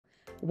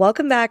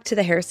Welcome back to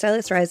the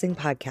Hairstylist Rising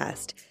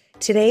podcast.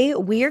 Today,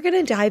 we are going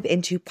to dive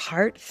into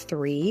part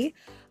 3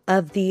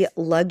 of the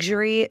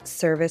luxury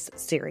service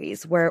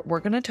series, where we're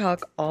going to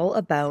talk all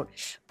about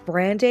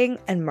branding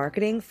and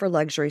marketing for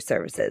luxury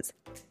services.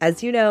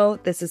 As you know,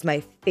 this is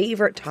my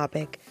favorite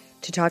topic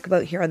to talk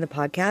about here on the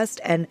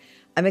podcast, and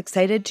I'm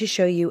excited to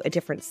show you a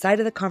different side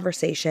of the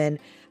conversation,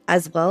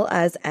 as well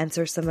as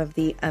answer some of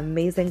the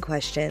amazing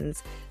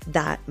questions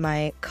that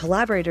my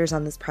collaborators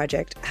on this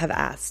project have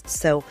asked.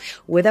 So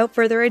without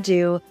further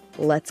ado,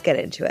 let's get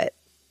into it.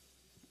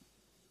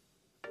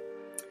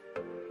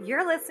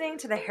 You're listening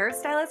to the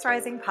Hairstylist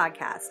Rising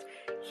podcast.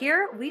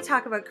 Here, we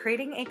talk about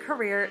creating a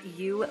career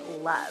you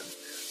love.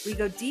 We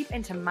go deep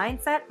into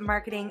mindset,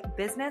 marketing,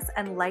 business,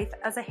 and life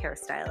as a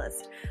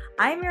hairstylist.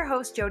 I'm your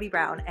host, Jody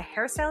Brown, a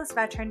hairstylist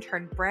veteran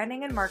turned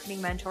branding and marketing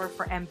mentor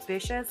for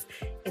ambitious,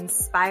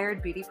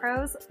 inspired beauty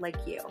pros like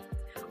you.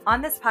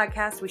 On this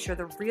podcast, we share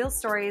the real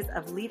stories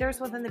of leaders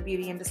within the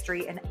beauty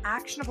industry and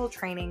actionable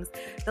trainings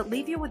that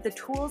leave you with the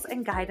tools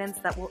and guidance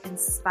that will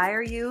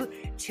inspire you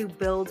to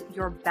build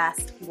your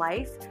best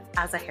life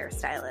as a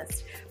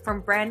hairstylist.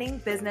 From branding,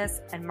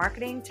 business, and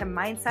marketing to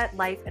mindset,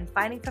 life, and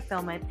finding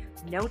fulfillment,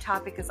 no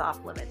topic is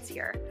off limits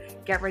here.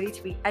 Get ready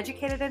to be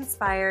educated and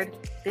inspired.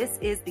 This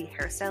is the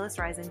Hairstylist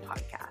Rising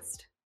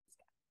podcast.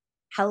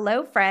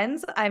 Hello,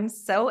 friends. I'm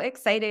so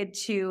excited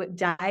to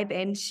dive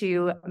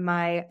into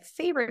my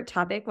favorite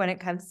topic when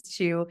it comes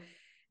to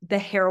the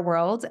hair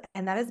world,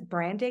 and that is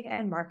branding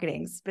and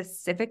marketing,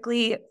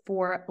 specifically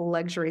for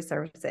luxury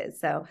services.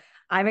 So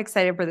I'm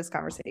excited for this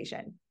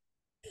conversation.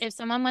 If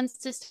someone wants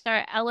to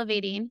start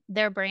elevating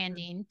their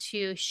branding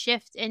to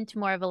shift into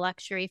more of a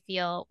luxury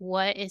feel,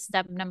 what is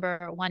step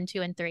number 1,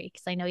 2, and 3?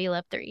 Because I know you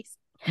love threes.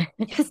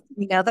 Yes,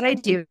 you know that I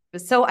do.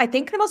 So I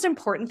think the most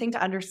important thing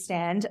to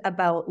understand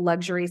about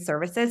luxury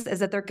services is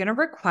that they're going to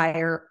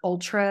require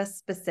ultra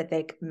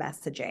specific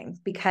messaging,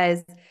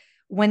 because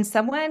when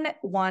someone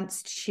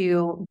wants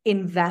to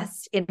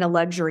invest in a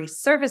luxury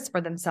service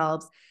for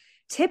themselves,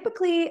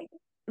 typically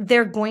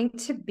they're going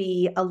to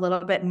be a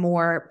little bit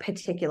more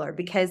particular,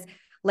 because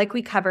like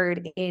we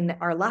covered in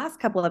our last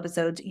couple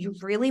episodes, you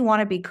really want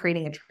to be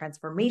creating a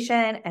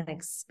transformation and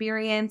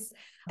experience,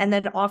 and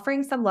then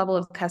offering some level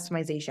of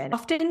customization.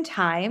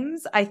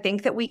 Oftentimes, I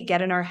think that we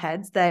get in our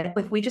heads that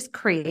if we just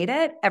create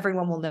it,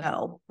 everyone will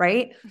know,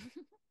 right?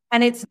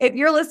 And if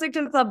you're listening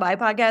to this on my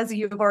podcast,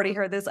 you've already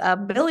heard this a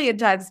million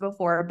times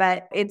before,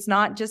 but it's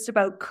not just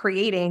about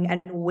creating and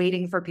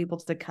waiting for people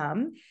to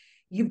come.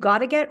 You've got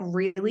to get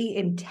really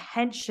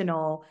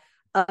intentional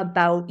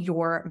about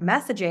your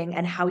messaging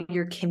and how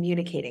you're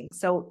communicating.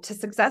 So to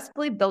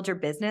successfully build your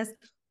business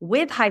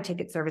with high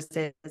ticket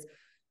services,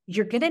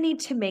 you're going to need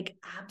to make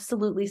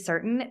absolutely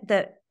certain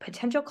that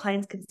potential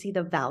clients can see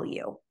the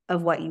value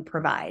of what you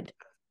provide.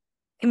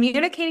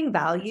 Communicating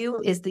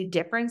value is the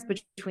difference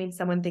between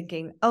someone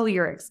thinking, oh,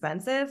 you're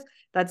expensive,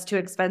 that's too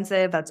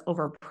expensive, that's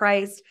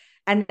overpriced.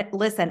 And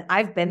listen,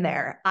 I've been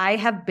there. I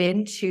have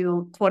been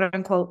to quote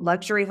unquote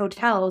luxury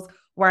hotels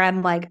where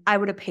I'm like, I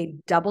would have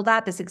paid double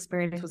that. This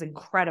experience was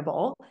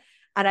incredible.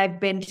 And I've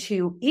been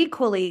to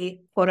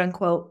equally, quote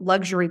unquote,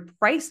 luxury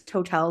priced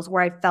hotels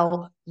where I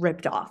felt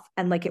ripped off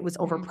and like it was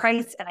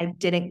overpriced and I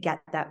didn't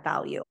get that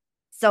value.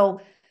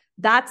 So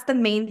that's the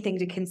main thing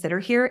to consider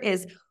here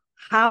is,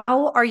 how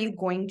are you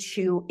going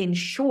to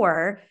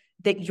ensure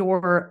that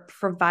you're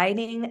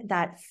providing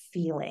that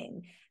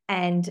feeling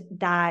and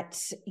that,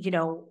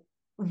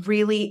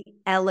 really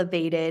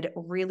elevated,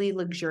 really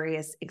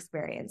luxurious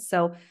experience?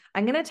 So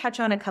I'm going to touch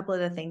on a couple of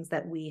the things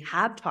that we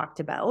have talked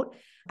about,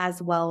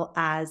 as well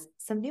as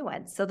some new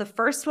ones. So the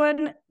first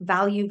one,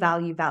 value,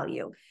 value,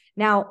 value.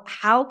 Now,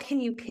 how can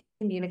you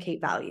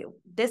communicate value?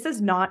 This is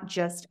not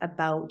just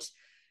about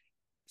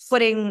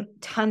putting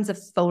tons of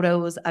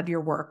photos of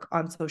your work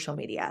on social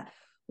media.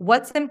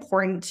 What's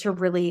important to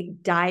really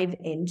dive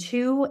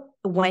into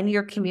when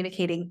you're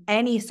communicating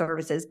any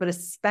services, but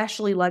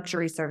especially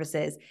luxury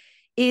services,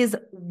 is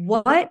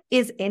what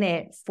is in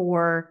it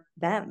for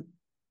them?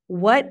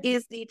 What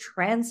is the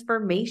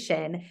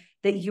transformation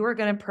that you are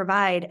going to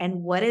provide,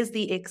 and what is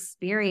the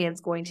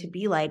experience going to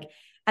be like?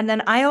 And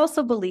then I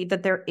also believe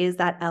that there is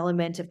that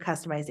element of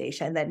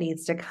customization that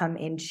needs to come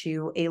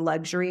into a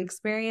luxury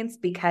experience,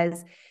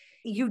 because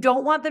you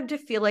don't want them to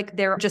feel like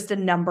they're just a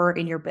number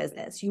in your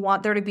business. You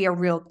want there to be a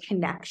real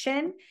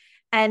connection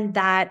and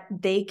that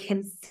they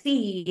can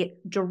see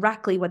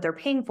directly what they're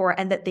paying for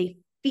and that they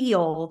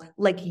feel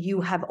like you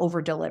have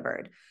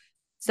over-delivered.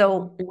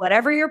 So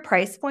whatever your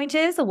price point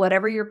is,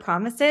 whatever your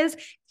promise is,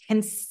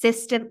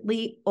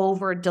 consistently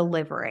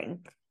over-delivering.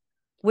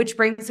 Which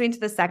brings me to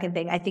the second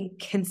thing. I think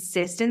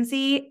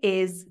consistency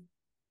is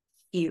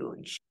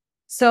huge.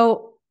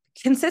 So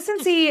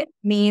consistency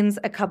means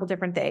a couple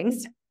different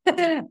things.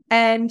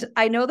 And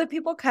I know that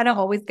people kind of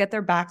always get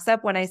their backs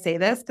up when I say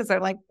this, because they're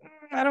like,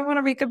 I don't want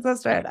to be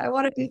consistent. I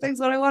want to do things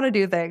when I want to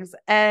do things.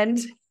 And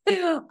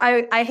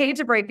I hate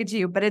to break it to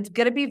you, but it's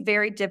going to be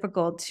very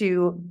difficult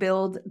to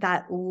build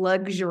that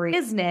luxury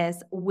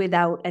business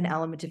without an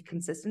element of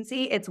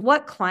consistency. It's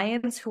what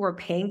clients who are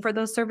paying for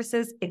those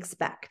services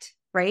expect.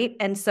 right?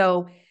 And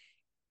so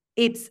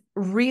it's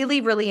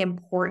really, really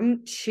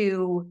important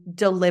to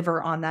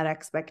deliver on that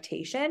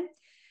expectation.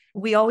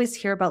 We always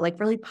hear about like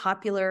really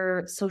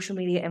popular social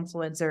media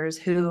influencers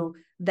who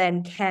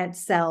then can't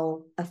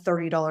sell a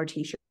 $30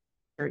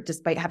 t-shirt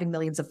despite having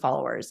millions of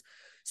followers.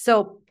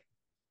 So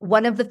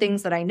one of the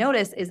things that I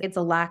notice is it's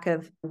a lack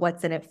of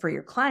what's in it for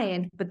your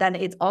client, but then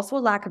it's also a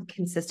lack of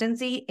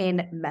consistency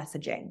in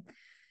messaging.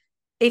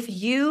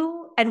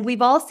 And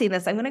we've all seen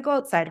this, I'm going to go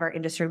outside of our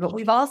industry, but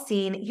we've all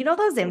seen,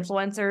 those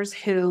influencers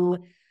who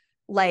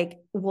like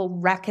will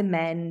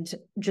recommend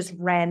just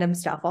random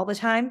stuff all the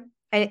time,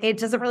 and it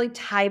doesn't really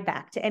tie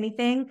back to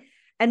anything.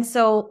 And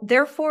so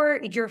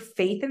therefore your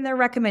faith in their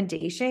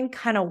recommendation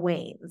kind of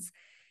wanes.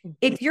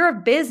 If you're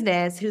a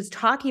business who's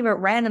talking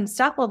about random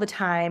stuff all the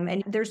time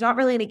and there's not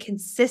really any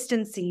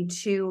consistency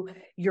to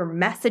your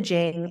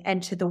messaging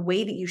and to the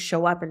way that you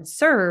show up and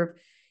serve,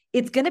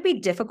 it's going to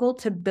be difficult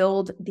to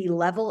build the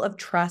level of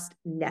trust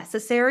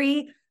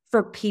necessary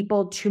for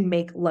people to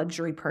make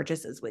luxury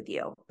purchases with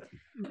you.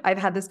 I've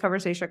had this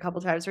conversation a couple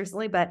of times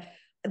recently, but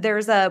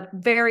there's a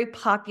very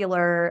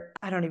popular,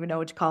 I don't even know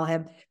what to call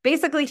him,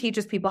 basically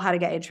teaches people how to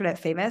get internet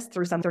famous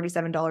through some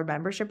 $37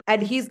 membership.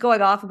 And he's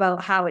going off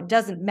about how it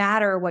doesn't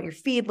matter what your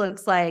feed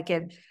looks like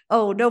and,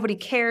 oh, nobody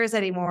cares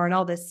anymore and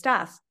all this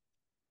stuff,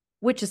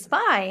 which is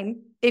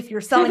fine if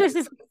you're selling a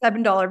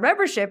 $7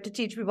 membership to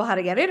teach people how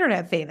to get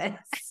internet famous.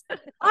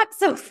 Not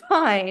so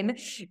fine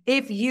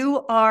if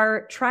you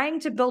are trying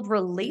to build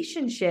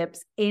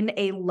relationships in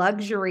a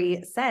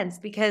luxury sense,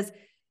 because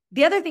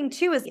the other thing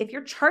too is if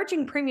you're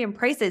charging premium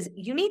prices,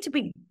 you need to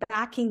be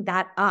backing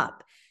that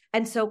up.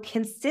 And so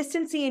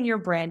consistency in your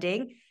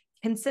branding,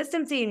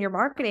 consistency in your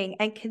marketing,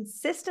 and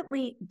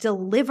consistently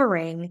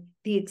delivering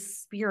the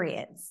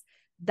experience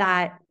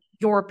that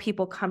your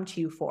people come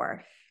to you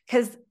for.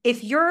 Because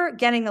if you're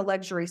getting a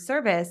luxury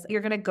service,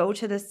 you're going to go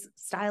to this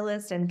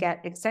stylist and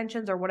get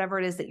extensions or whatever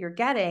it is that you're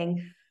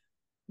getting.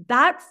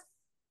 That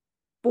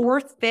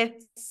fourth,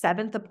 fifth,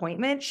 seventh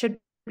appointment should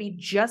be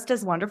just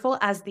as wonderful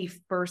as the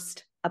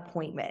first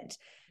appointment.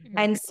 Mm-hmm.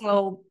 And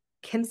so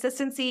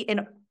consistency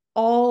in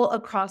all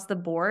across the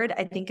board,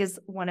 I think, is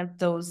one of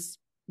those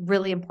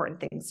really important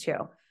things too.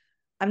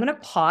 I'm going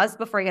to pause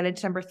before I get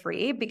into number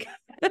 3 because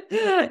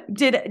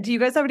do you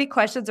guys have any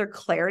questions or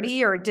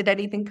clarity, or did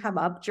anything come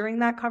up during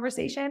that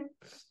conversation?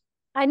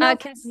 I know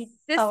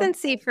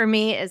consistency for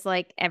me is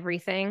like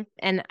everything.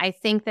 And I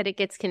think that it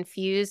gets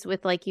confused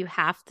with like, you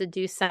have to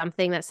do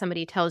something that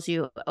somebody tells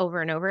you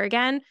over and over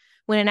again.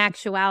 When in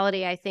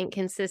actuality, I think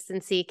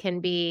consistency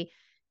can be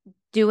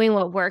doing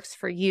what works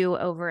for you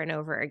over and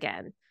over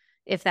again,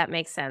 if that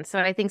makes sense. So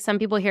I think some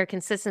people hear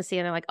consistency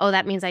and they're like, oh,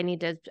 that means I need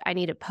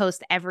to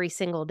post every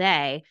single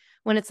day.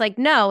 When it's like,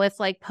 no, if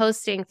like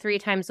posting 3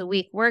 times a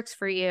week works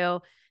for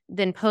you,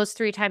 then post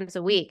 3 times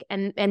a week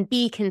and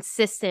be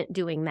consistent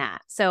doing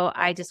that. So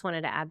I just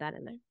wanted to add that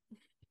in there.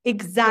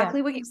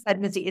 Exactly what you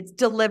said, Missy. It's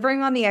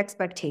delivering on the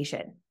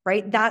expectation,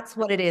 right? That's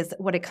what it is,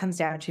 what it comes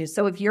down to.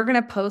 So if you're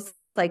going to post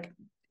like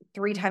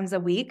 3 times a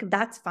week,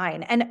 that's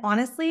fine. And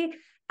honestly,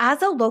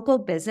 as a local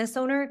business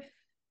owner,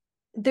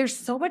 there's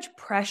so much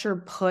pressure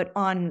put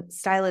on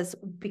stylists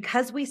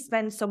because we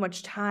spend so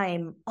much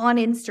time on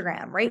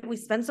Instagram, right? We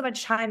spend so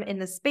much time in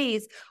the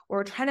space where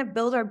we're trying to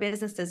build our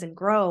businesses and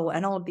grow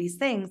and all of these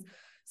things.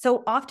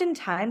 So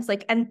oftentimes,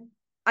 and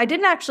I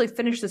didn't actually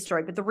finish the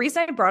story, but the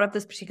reason I brought up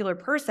this particular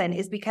person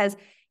is because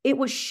it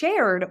was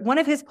shared. One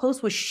of his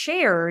posts was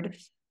shared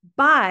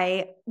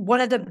by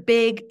one of the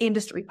big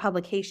industry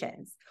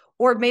publications,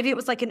 or maybe it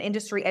was like an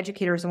industry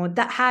educator or someone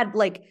that had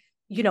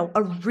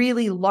a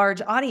really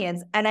large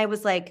audience. And I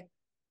was like,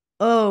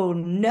 oh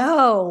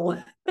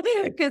no,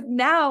 because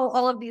now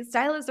all of these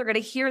stylists are going to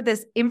hear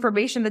this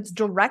information that's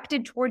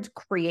directed towards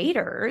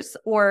creators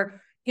or,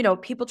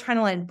 people trying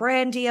to land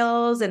brand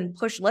deals and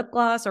push lip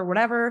gloss or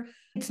whatever.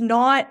 It's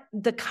not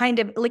the kind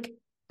of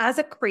as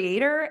a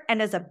creator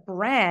and as a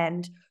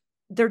brand,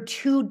 they're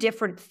 2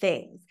 different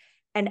things.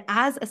 And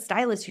as a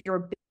stylist, you're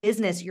a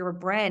business, you're a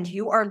brand,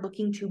 you are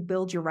looking to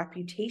build your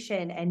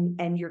reputation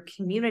and your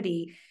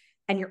community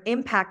and your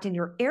impact in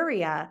your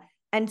area.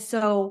 And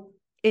so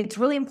it's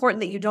really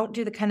important that you don't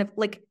do the kind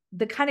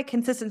of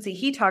consistency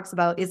he talks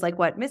about is like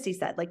what Missy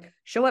said,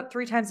 show up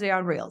 3 times a day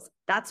on Reels.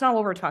 That's not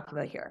what we're talking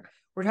about here.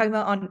 We're talking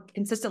about on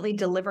consistently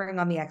delivering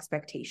on the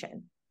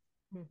expectation.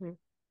 Mm-hmm.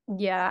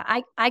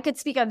 Yeah, I could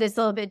speak on this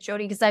a little bit,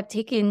 Jody, because I've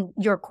taken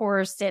your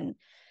course and,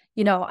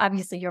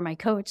 obviously you're my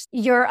coach.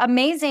 You're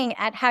amazing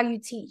at how you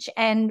teach.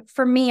 And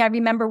for me, I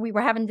remember we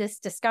were having this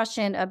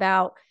discussion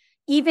about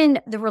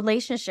even the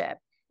relationship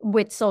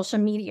with social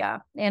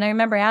media. And I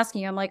remember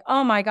asking you, I'm like,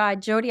 oh my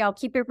God, Jody, I'll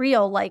keep it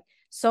real.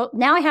 So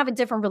now I have a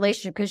different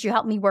relationship because you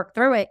helped me work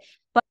through it.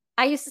 But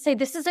I used to say,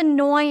 this is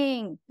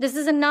annoying. This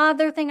is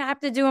another thing I have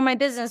to do in my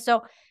business.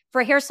 So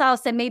for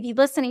hairstylists that may be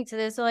listening to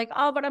this, they're like,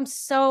 oh, but I'm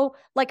so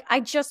I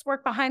just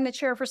work behind the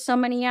chair for so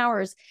many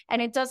hours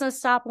and it doesn't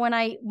stop when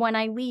I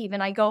leave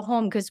and I go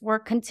home because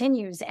work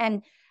continues.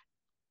 And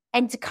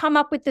to come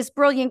up with this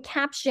brilliant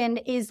caption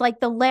is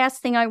the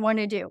last thing I want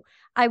to do.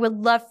 I would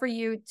love for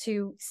you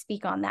to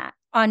speak on that,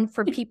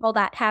 for people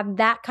that have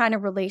that kind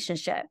of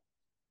relationship,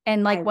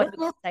 and like what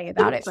you say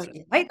about it.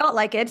 You might not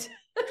like it.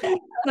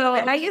 So,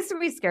 and I used to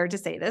be scared to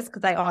say this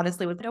because I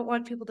honestly don't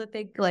want people to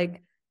think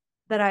like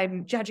that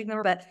I'm judging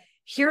them. But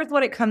here's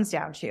what it comes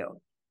down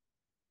to.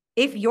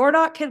 If you're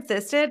not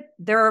consistent,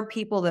 there are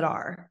people that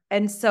are.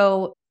 And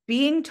so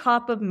being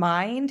top of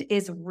mind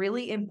is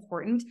really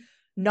important,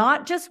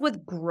 not just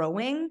with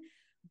growing,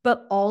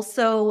 but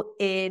also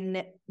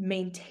in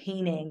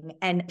maintaining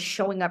and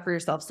showing up for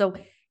yourself. So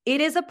it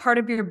is a part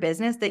of your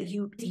business that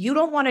you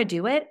don't want to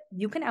do it.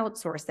 You can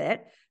outsource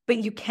it, but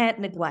you can't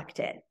neglect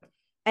it.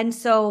 And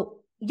so,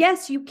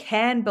 yes, you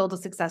can build a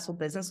successful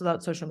business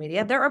without social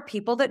media. There are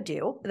people that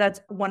do. That's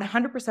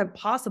 100%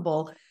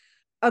 possible.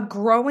 A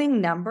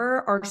growing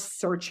number are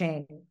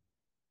searching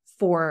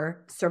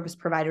for service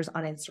providers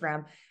on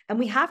Instagram. And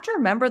we have to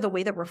remember the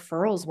way that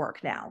referrals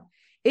work now.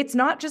 It's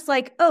not just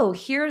like, oh,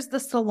 here's the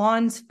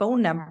salon's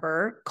phone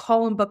number,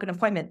 call and book an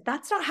appointment.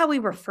 That's not how we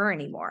refer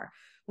anymore.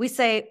 We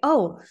say,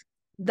 oh,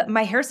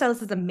 my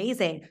hairstylist is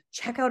amazing.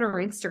 Check out her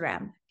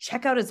Instagram.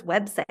 Check out his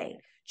website.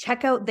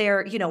 Check out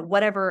their,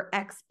 whatever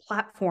X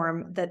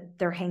platform that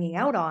they're hanging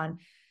out on.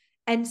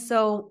 And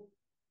so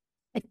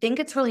I think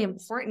it's really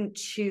important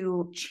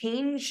to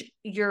change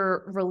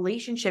your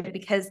relationship,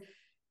 because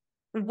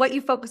what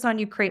you focus on,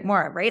 you create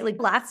more, right?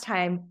 Like last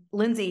time,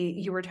 Lindsay,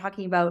 you were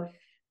talking about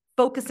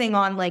focusing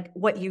on like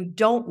what you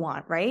don't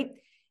want, right?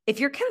 If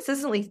you're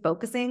consistently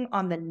focusing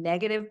on the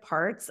negative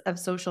parts of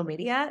social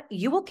media,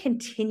 you will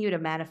continue to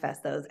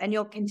manifest those, and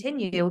you'll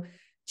continue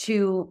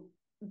to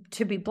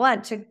be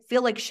blunt, to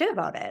feel like shit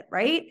about it,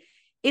 right?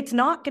 It's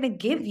not going to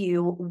give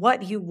you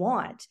what you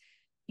want.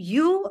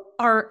 You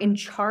are in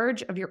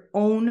charge of your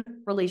own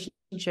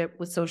relationship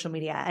with social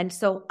media. And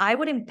so I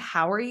would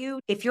empower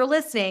you, if you're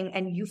listening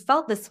and you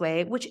felt this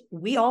way, which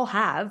we all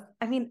have.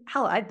 I mean,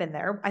 hell, I've been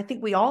there. I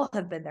think we all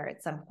have been there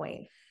at some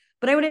point.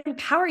 But I would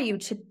empower you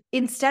to,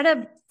 instead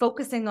of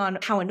focusing on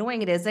how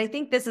annoying it is, I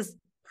think this is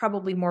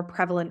probably more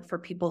prevalent for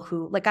people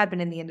who, like, I've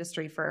been in the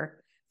industry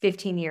for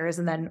 15 years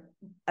and then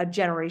a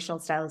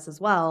generational stylist as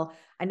well.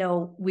 I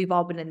know we've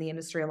all been in the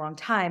industry a long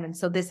time. And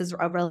so this is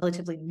a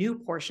relatively new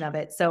portion of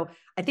it. So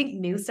I think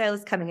new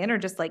stylists coming in are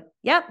just like,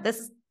 yep,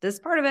 this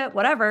part of it,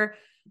 whatever.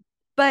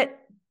 But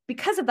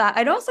because of that,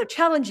 I'd also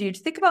challenge you to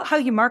think about how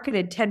you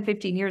marketed 10,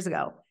 15 years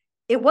ago.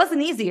 It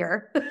wasn't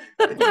easier.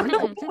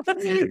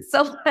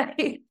 So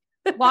like,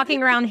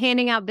 walking around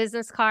handing out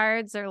business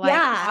cards or like,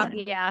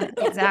 yeah,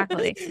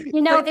 exactly.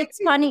 It's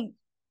funny.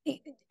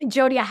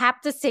 Jody, I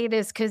have to say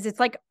this because it's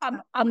like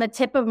on the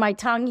tip of my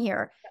tongue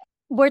here.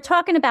 We're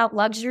talking about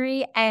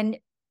luxury, and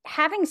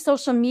having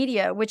social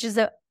media, which is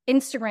a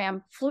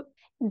Instagram,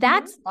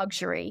 that's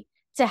luxury.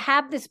 To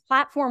have this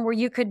platform where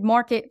you could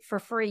market for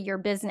free your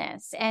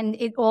business, and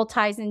it all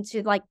ties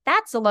into like,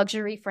 that's a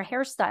luxury for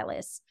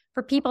hairstylists,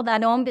 for people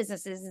that own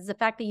businesses, is the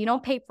fact that you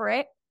don't pay for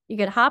it. You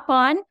could hop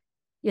on,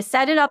 you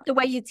set it up the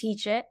way you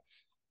teach it.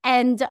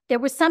 And there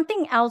was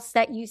something else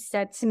that you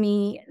said to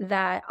me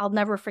that I'll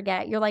never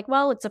forget. You're like,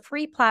 well, it's a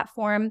free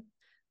platform.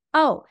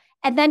 Oh,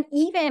 and then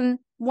even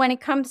when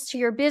it comes to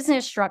your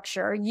business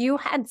structure, you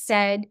had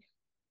said,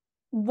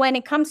 when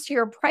it comes to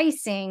your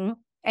pricing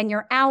and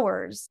your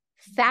hours,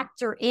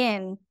 factor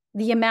in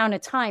the amount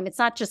of time. It's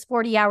not just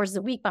 40 hours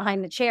a week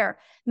behind the chair.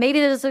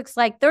 Maybe this looks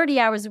like 30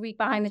 hours a week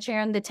behind the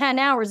chair, and the 10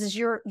 hours is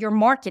your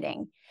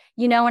marketing,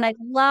 and I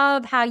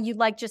love how you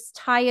like just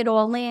tie it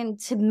all in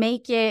to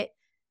make it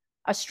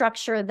a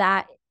structure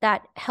that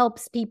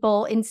helps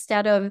people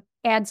instead of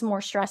adds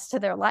more stress to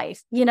their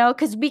life,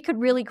 because we could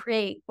really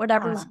create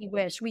whatever we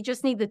wish. We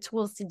just need the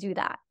tools to do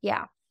that.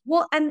 Yeah.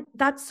 Well, and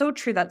that's so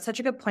true. That's such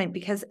a good point,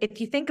 because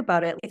if you think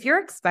about it, if you're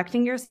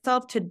expecting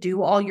yourself to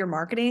do all your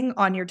marketing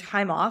on your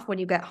time off when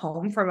you get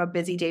home from a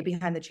busy day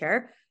behind the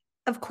chair,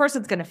 of course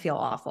it's going to feel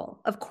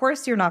awful. Of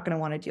course you're not going to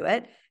want to do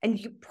it, and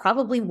you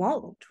probably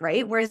won't,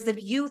 right? Whereas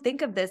if you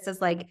think of this as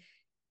like,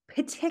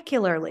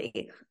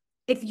 particularly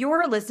if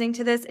you're listening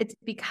to this, it's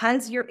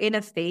because you're in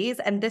a phase,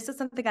 and this is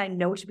something I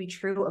know to be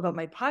true about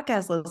my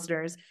podcast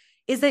listeners,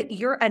 is that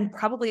and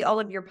probably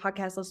all of your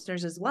podcast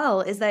listeners as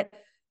well, is that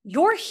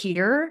you're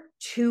here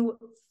to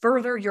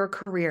further your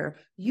career.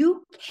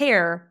 You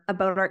care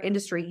about our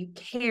industry. You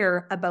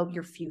care about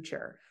your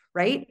future,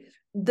 right?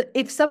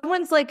 If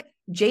someone's like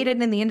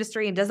jaded in the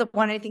industry and doesn't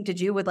want anything to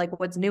do with like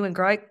what's new and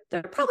growing,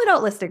 they're probably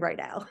not listening right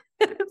now.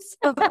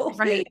 So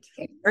right.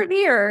 You're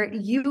here.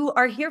 You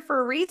are here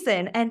for a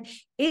reason. And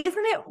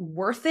isn't it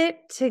worth it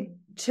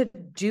to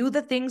do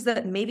the things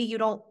that maybe you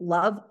don't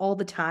love all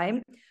the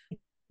time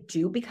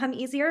do become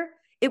easier?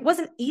 It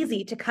wasn't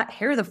easy to cut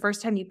hair the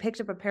first time you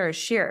picked up a pair of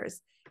shears.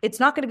 It's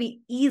not going to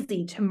be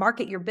easy to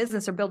market your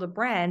business or build a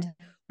brand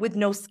with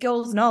no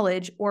skills,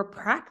 knowledge, or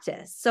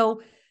practice.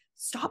 So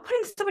stop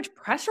putting so much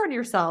pressure on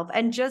yourself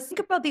and just think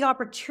about the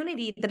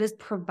opportunity that is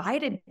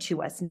provided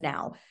to us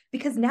now,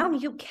 because now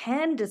you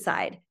can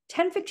decide.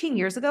 10, 15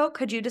 years ago,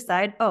 could you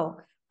decide, oh,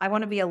 I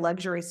want to be a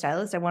luxury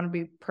stylist. I want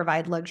to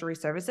provide luxury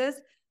services.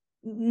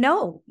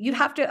 no, you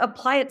have to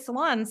apply at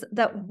salons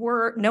that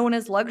were known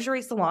as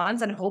luxury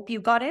salons and hope you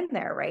got in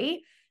there, right?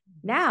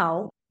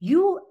 Now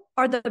you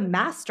are the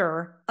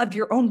master of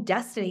your own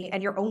destiny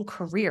and your own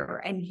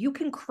career, and you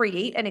can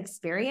create an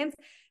experience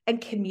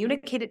and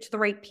communicate it to the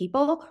right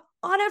people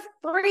on a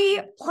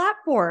free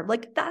platform.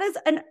 Like that is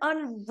an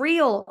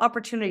unreal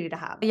opportunity to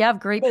have. You have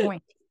great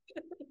point.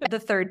 The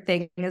third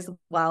thing as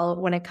well,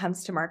 when it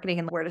comes to marketing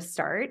and where to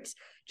start,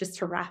 just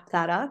to wrap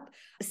that up.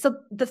 So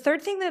the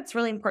third thing that's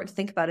really important to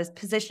think about is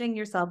positioning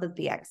yourself as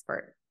the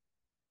expert.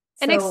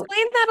 And explain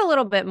that a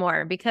little bit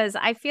more, because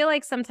I feel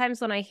like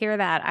sometimes when I hear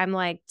that, I'm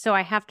like, so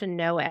I have to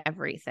know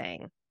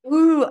everything.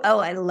 Ooh, oh,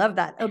 I love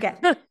that. Okay.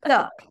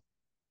 So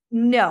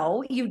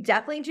no, you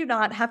definitely do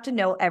not have to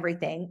know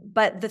everything.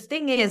 But the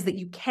thing is that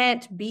you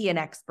can't be an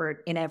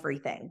expert in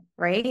everything,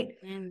 right?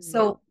 Mm-hmm.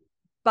 So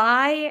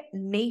by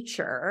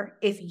nature,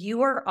 if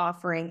you are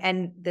offering,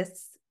 and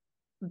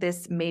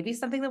this may be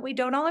something that we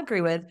don't all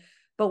agree with,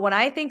 but when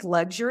I think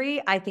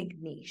luxury, I think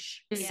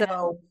niche. Yeah.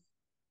 So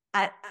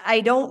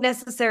I don't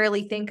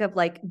necessarily think of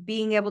like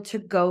being able to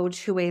go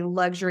to a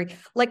luxury,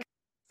 like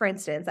for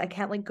instance, I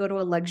can't like go to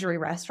a luxury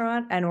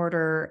restaurant and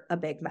order a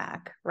Big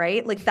Mac,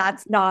 right? Like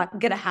that's not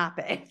going to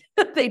happen.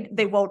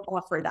 They won't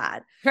offer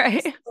that.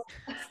 Right.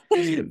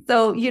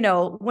 So, you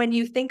know, when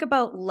you think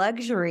about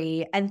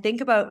luxury and think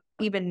about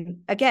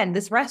even, again,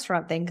 this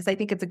restaurant thing, because I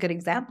think it's a good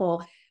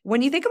example.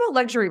 When you think about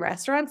luxury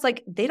restaurants,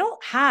 like they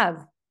don't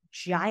have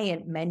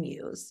giant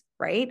menus,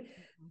 right?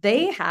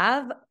 They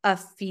have a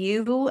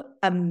few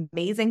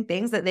amazing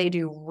things that they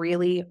do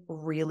really,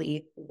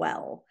 really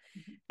well.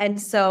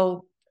 And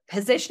so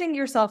positioning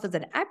yourself as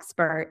an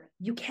expert,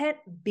 you can't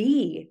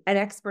be an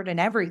expert in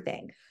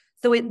everything.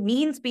 So it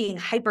means being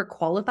hyper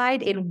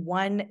qualified in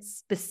one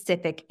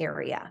specific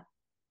area.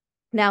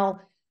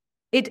 Now,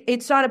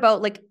 it's not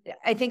about like,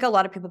 I think a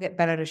lot of people get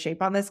bent out of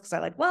shape on this because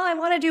they're like, well, I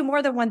want to do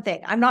more than one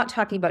thing. I'm not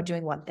talking about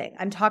doing one thing.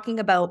 I'm talking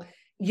about,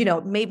 you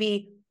know,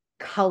 maybe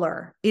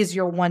color is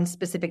your one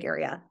specific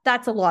area.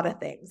 That's a lot of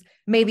things.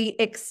 Maybe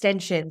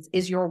extensions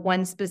is your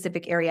one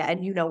specific area,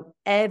 and you know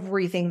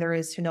everything there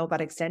is to know about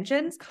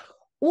extensions,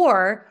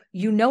 or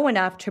you know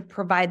enough to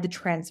provide the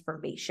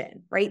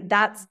transformation, right?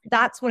 That's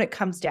what it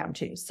comes down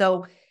to.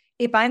 So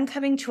if I'm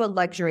coming to a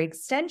luxury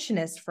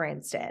extensionist, for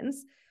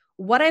instance,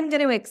 what I'm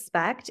going to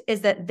expect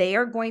is that they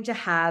are going to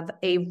have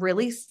a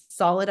really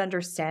solid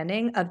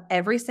understanding of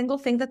every single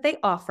thing that they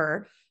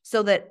offer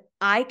so that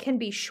I can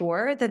be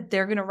sure that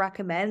they're going to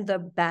recommend the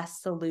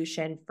best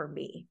solution for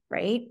me,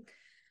 right?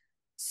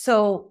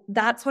 So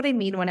that's what I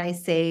mean when I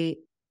say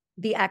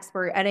the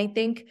expert. And I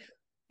think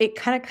it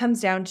kind of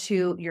comes down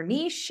to your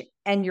niche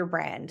and your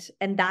brand.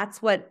 And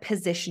that's what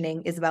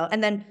positioning is about.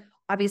 And then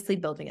obviously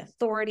building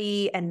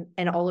authority and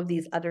all of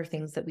these other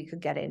things that we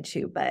could get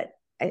into. But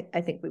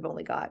I think we've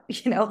only got,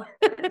 you know,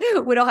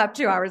 we don't have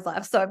 2 hours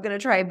left. So I'm going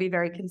to try and be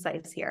very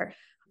concise here.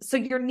 So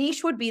your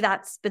niche would be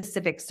that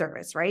specific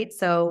service, right?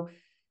 So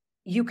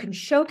you can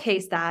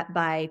showcase that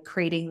by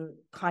creating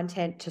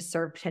content to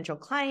serve potential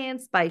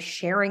clients, by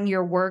sharing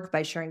your work,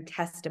 by sharing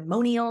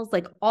testimonials,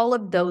 like all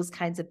of those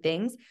kinds of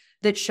things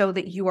that show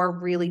that you are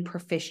really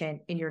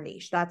proficient in your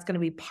niche. That's going to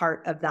be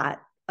part of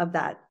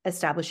that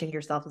establishing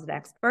yourself as an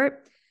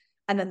expert.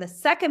 And then the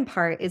second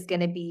part is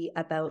going to be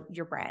about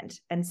your brand.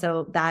 And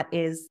so that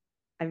is,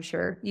 I'm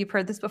sure you've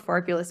heard this before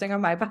if you're listening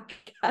on my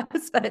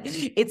podcast, but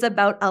it's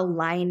about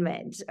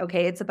alignment.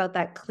 Okay. It's about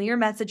that clear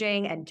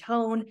messaging and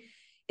tone.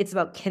 It's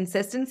about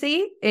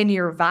consistency in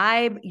your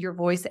vibe, your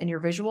voice, and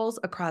your visuals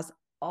across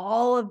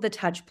all of the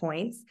touch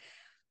points.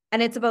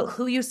 And it's about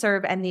who you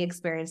serve and the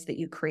experience that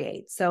you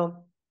create.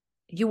 So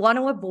you want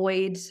to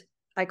avoid,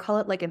 I call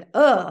it like an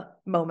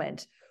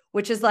moment,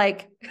 which is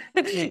like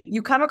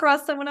you come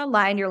across someone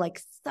online, you're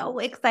like so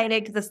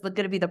excited because this is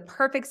going to be the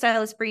perfect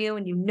stylist for you.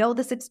 And you know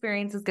this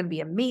experience is going to be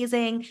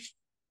amazing.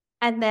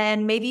 And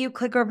then maybe you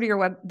click over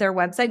to their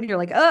website and you're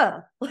like,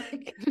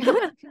 like,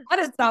 that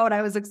is not what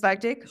I was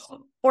expecting.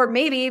 Or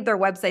maybe their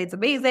website's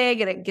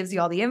amazing and it gives you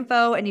all the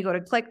info and you go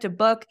to click to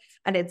book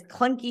and it's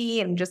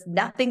clunky and just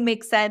nothing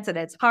makes sense and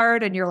it's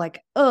hard and you're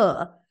like,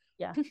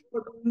 yeah,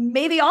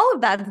 maybe all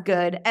of that's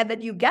good. And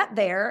then you get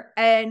there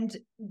and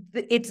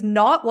it's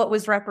not what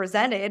was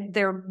represented.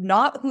 They're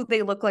not who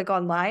they look like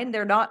online.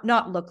 They're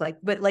not look like,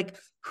 but like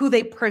who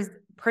they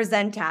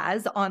present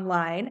as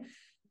online.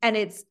 And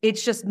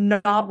it's just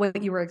not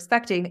what you were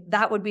expecting.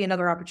 That would be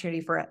another opportunity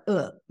for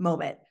a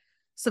moment.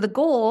 So the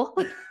goal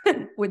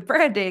with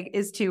branding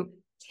is to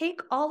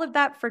take all of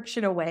that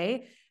friction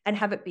away and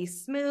have it be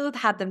smooth,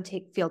 have them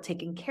feel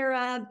taken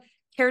care of,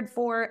 cared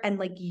for, and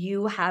like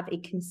you have a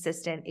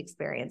consistent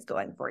experience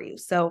going for you.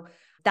 So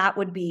that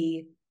would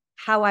be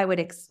how I would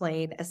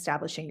explain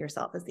establishing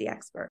yourself as the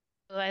expert.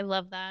 Oh, I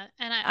love that.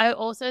 And I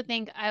also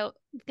think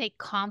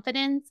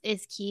confidence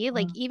is key.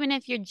 Like even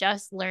if you're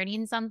just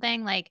learning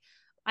something, like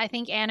I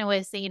think Anna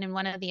was saying in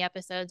one of the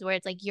episodes where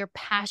it's like your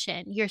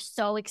passion, you're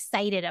so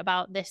excited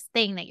about this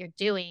thing that you're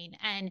doing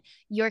and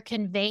you're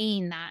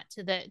conveying that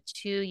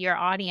to your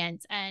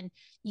audience, and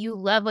you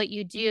love what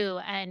you do,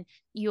 and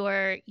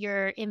you're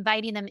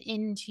inviting them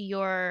into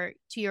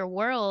your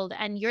world,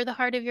 and you're the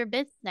heart of your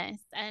business.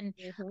 And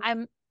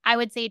I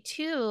would say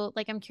too,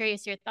 like, I'm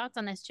curious your thoughts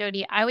on this,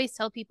 Jody. I always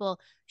tell people,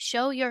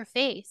 show your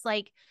face.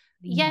 Like,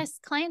 yes,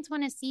 clients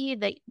want to see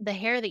the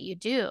hair that you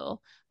do,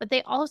 but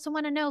they also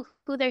want to know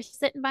who they're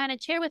sitting behind a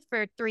chair with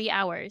for 3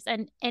 hours.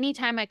 And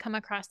anytime I come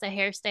across a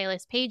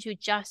hairstylist page who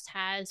just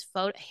has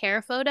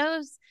hair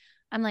photos,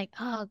 I'm like,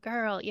 oh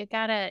girl, you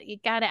gotta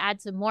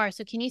add some more.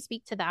 So can you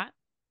speak to that?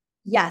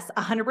 Yes,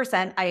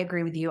 100%. I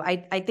agree with you.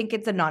 I think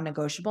it's a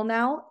non-negotiable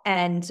now.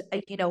 And,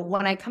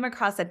 when I come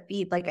across a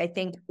feed, like, I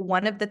think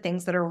one of the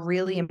things that are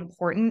really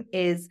important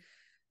is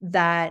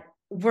that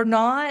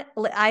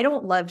I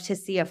don't love to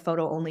see a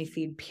photo only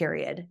feed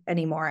period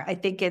anymore. I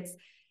think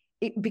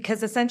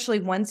because essentially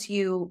once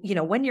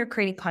when you're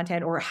creating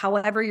content or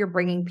however you're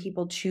bringing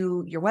people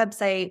to your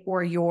website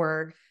or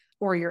your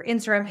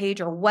Instagram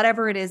page or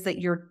whatever it is that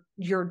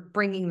you're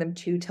bringing them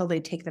to till they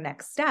take the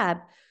next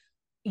step,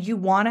 you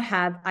want to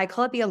have, I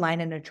call it the align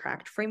and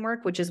attract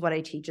framework, which is what I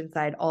teach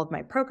inside all of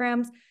my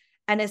programs.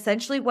 And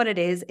essentially what it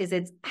is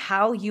it's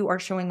how you are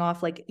showing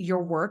off, like,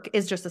 your work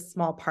is just a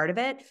small part of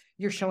it.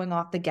 You're showing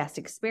off the guest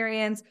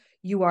experience.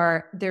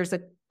 There's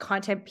a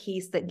content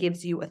piece that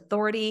gives you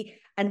authority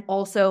and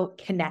also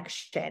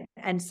connection.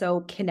 And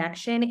so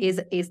connection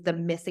is the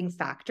missing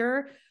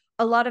factor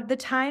a lot of the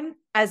time,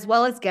 as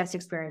well as guest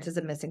experience is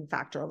a missing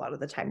factor a lot of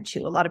the time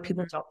too. A lot of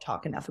people don't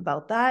talk enough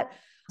about that.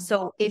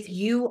 So if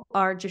you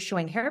are just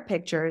showing hair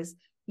pictures,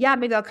 yeah,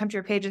 maybe I'll come to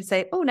your page and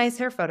say, oh, nice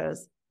hair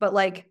photos. But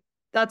like,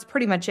 that's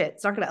pretty much it.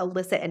 It's not going to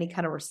elicit any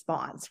kind of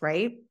response,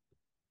 right?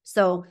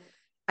 So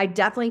I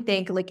definitely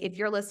think, like, if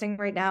you're listening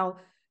right now,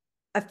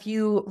 a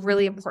few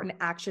really important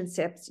action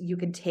steps you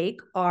can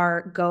take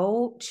are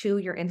go to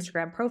your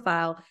Instagram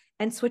profile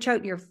and switch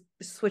out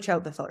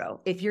the photo.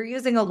 If you're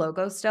using a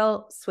logo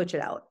still, switch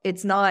it out.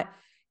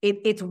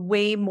 It's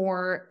way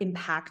more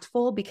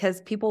impactful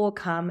because people will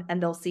come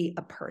and they'll see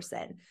a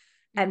person.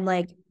 And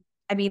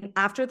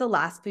after the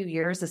last few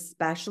years,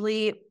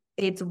 especially,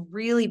 it's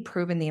really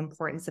proven the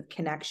importance of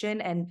connection.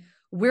 And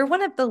we're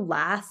one of the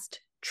last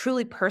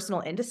truly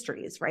personal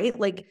industries, right?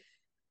 Like,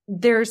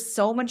 there's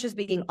so much is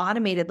being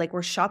automated. Like,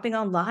 we're shopping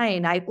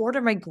online. I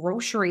order my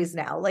groceries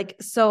now. Like,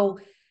 so,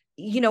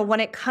 when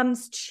it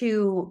comes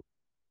to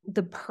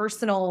the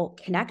personal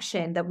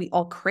connection that we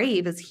all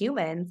crave as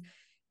humans,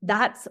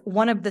 that's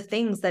one of the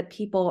things that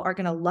people are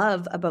going to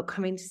love about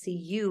coming to see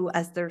you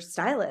as their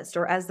stylist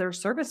or as their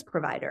service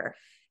provider.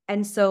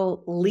 And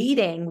so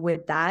leading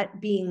with that,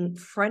 being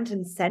front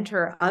and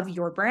center of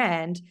your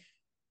brand,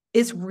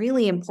 is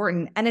really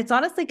important. And it's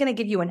honestly going to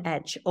give you an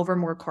edge over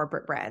more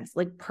corporate brands.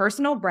 Like,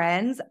 personal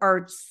brands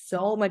are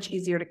so much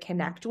easier to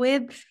connect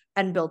with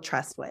and build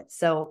trust with.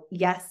 So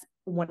yes,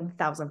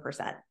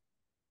 1000%.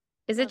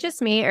 Is it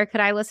just me, or could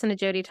I listen to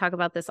Jody talk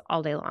about this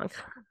all day long?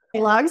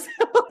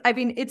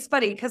 It's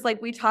funny because,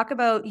 like, we talk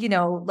about,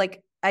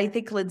 I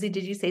think, Lindsay,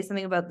 did you say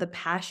something about the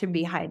passion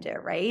behind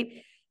it, right?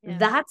 Yeah.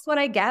 That's what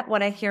I get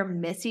when I hear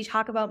Misty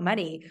talk about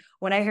money,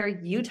 when I hear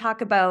you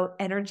talk about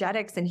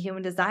energetics and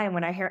human design,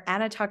 when I hear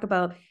Anna talk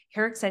about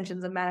hair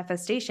extensions and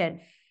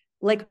manifestation.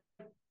 Like,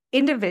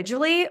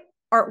 individually,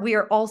 we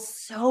are all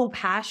so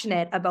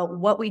passionate about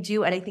what we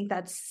do. And I think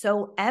that's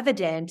so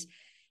evident.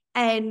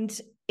 And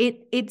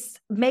it's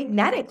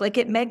magnetic, like,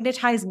 it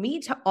magnetized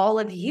me to all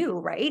of you,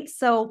 right?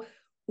 So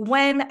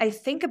when I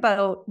think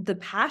about the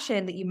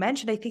passion that you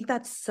mentioned, I think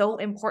that's so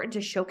important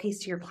to showcase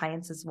to your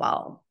clients as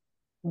well.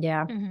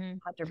 Yeah,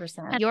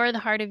 100%. You're the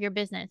heart of your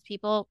business.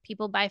 People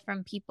buy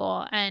from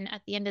people. And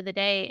at the end of the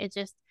day, it's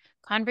just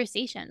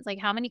conversations. Like,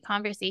 how many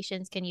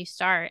conversations can you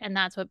start? And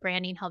that's what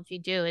branding helps you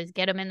do, is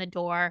get them in the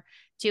door,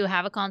 to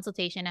have a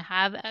consultation, to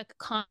have a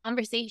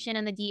conversation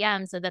in the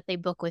DM so that they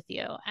book with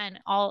you. And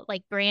all,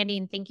 like,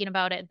 branding, thinking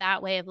about it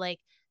that way of, like,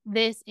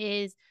 this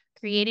is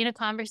creating a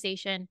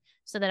conversation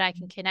so that I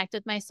can connect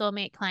with my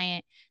soulmate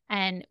client.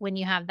 And when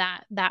you have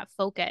that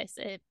focus,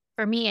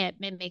 for me, it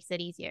makes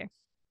it easier.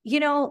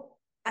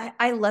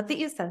 I love that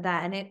you said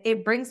that. And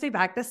it brings me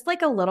back, this is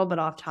like a little bit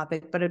off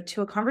topic, but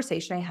to a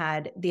conversation I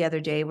had the other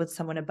day with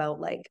someone about,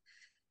 like,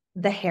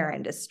 the hair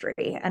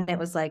industry. And it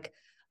was like,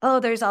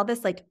 oh, there's all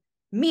this, like,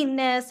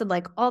 meanness and,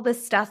 like, all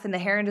this stuff in the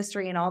hair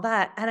industry and all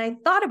that. And I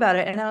thought about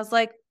it and I was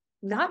like,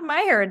 not my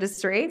hair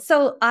industry.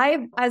 So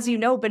I've, as you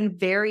know, been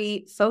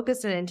very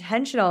focused and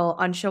intentional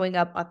on showing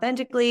up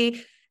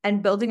authentically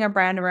and building a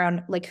brand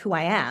around, like, who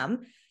I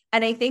am.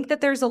 And I think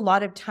that there's a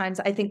lot of times,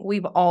 I think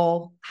we've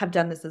all have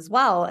done this as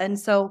well. And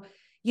so,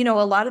 a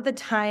lot of the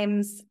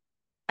times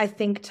I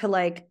think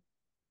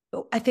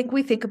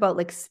we think about,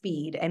 like,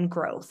 speed and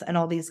growth and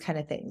all these kind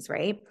of things,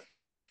 right?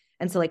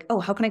 And so, like, oh,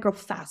 how can I grow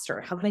faster?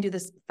 How can I do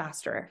this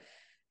faster?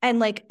 And,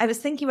 like, I was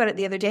thinking about it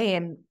the other day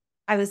and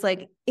I was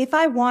like, if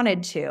I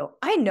wanted to,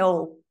 I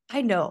know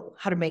I know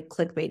how to make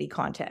clickbaity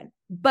content.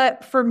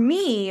 But for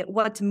me,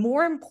 what's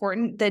more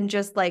important than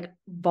just like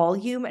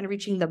volume and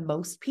reaching the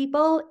most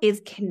people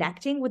is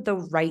connecting with the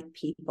right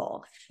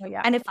people. Oh,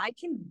 yeah. And if I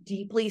can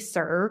deeply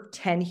serve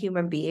 10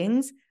 human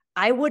beings,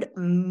 I would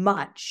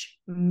much,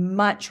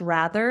 much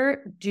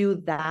rather do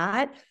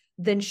that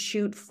than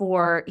shoot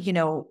for,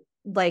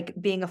 like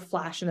being a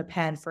flash in the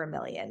pan for 1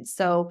 million.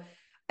 So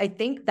I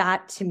think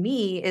that to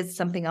me is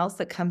something else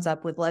that comes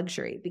up with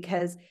luxury,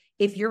 because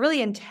if you're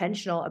really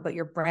intentional about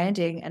your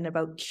branding and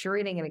about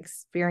curating an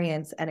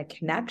experience and a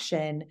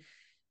connection,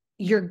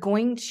 you're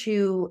going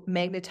to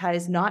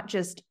magnetize not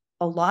just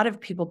a lot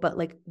of people, but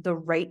like the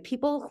right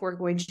people who are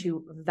going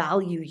to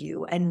value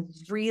you and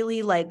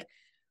really like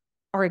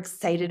are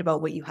excited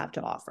about what you have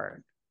to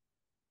offer.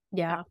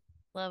 Yeah.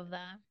 Love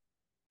that.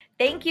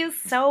 Thank you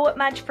so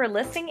much for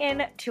listening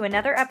in to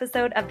another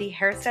episode of the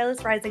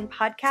Hairstylist Rising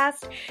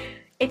podcast.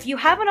 If you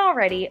haven't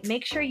already,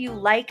 make sure you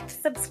like,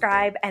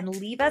 subscribe, and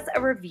leave us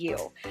a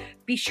review.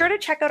 Be sure to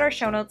check out our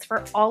show notes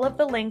for all of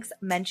the links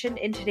mentioned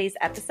in today's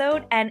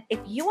episode. And if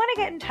you want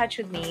to get in touch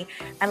with me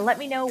and let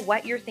me know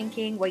what you're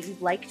thinking, what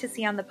you'd like to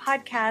see on the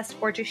podcast,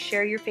 or just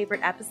share your favorite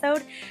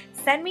episode,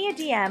 send me a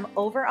DM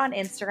over on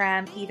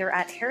Instagram, either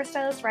at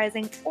Hairstylist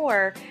Rising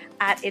or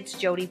at It's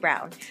Jody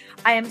Brown.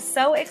 I am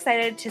so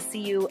excited to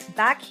see you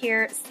back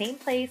here, same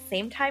place,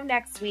 same time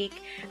next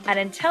week. And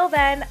until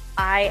then,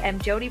 I am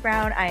Jody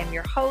Brown. I am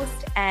your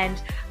host,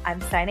 and I'm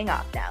signing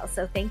off now.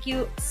 So thank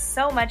you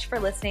so much for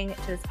listening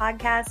to this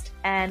podcast,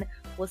 and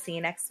we'll see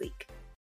you next week.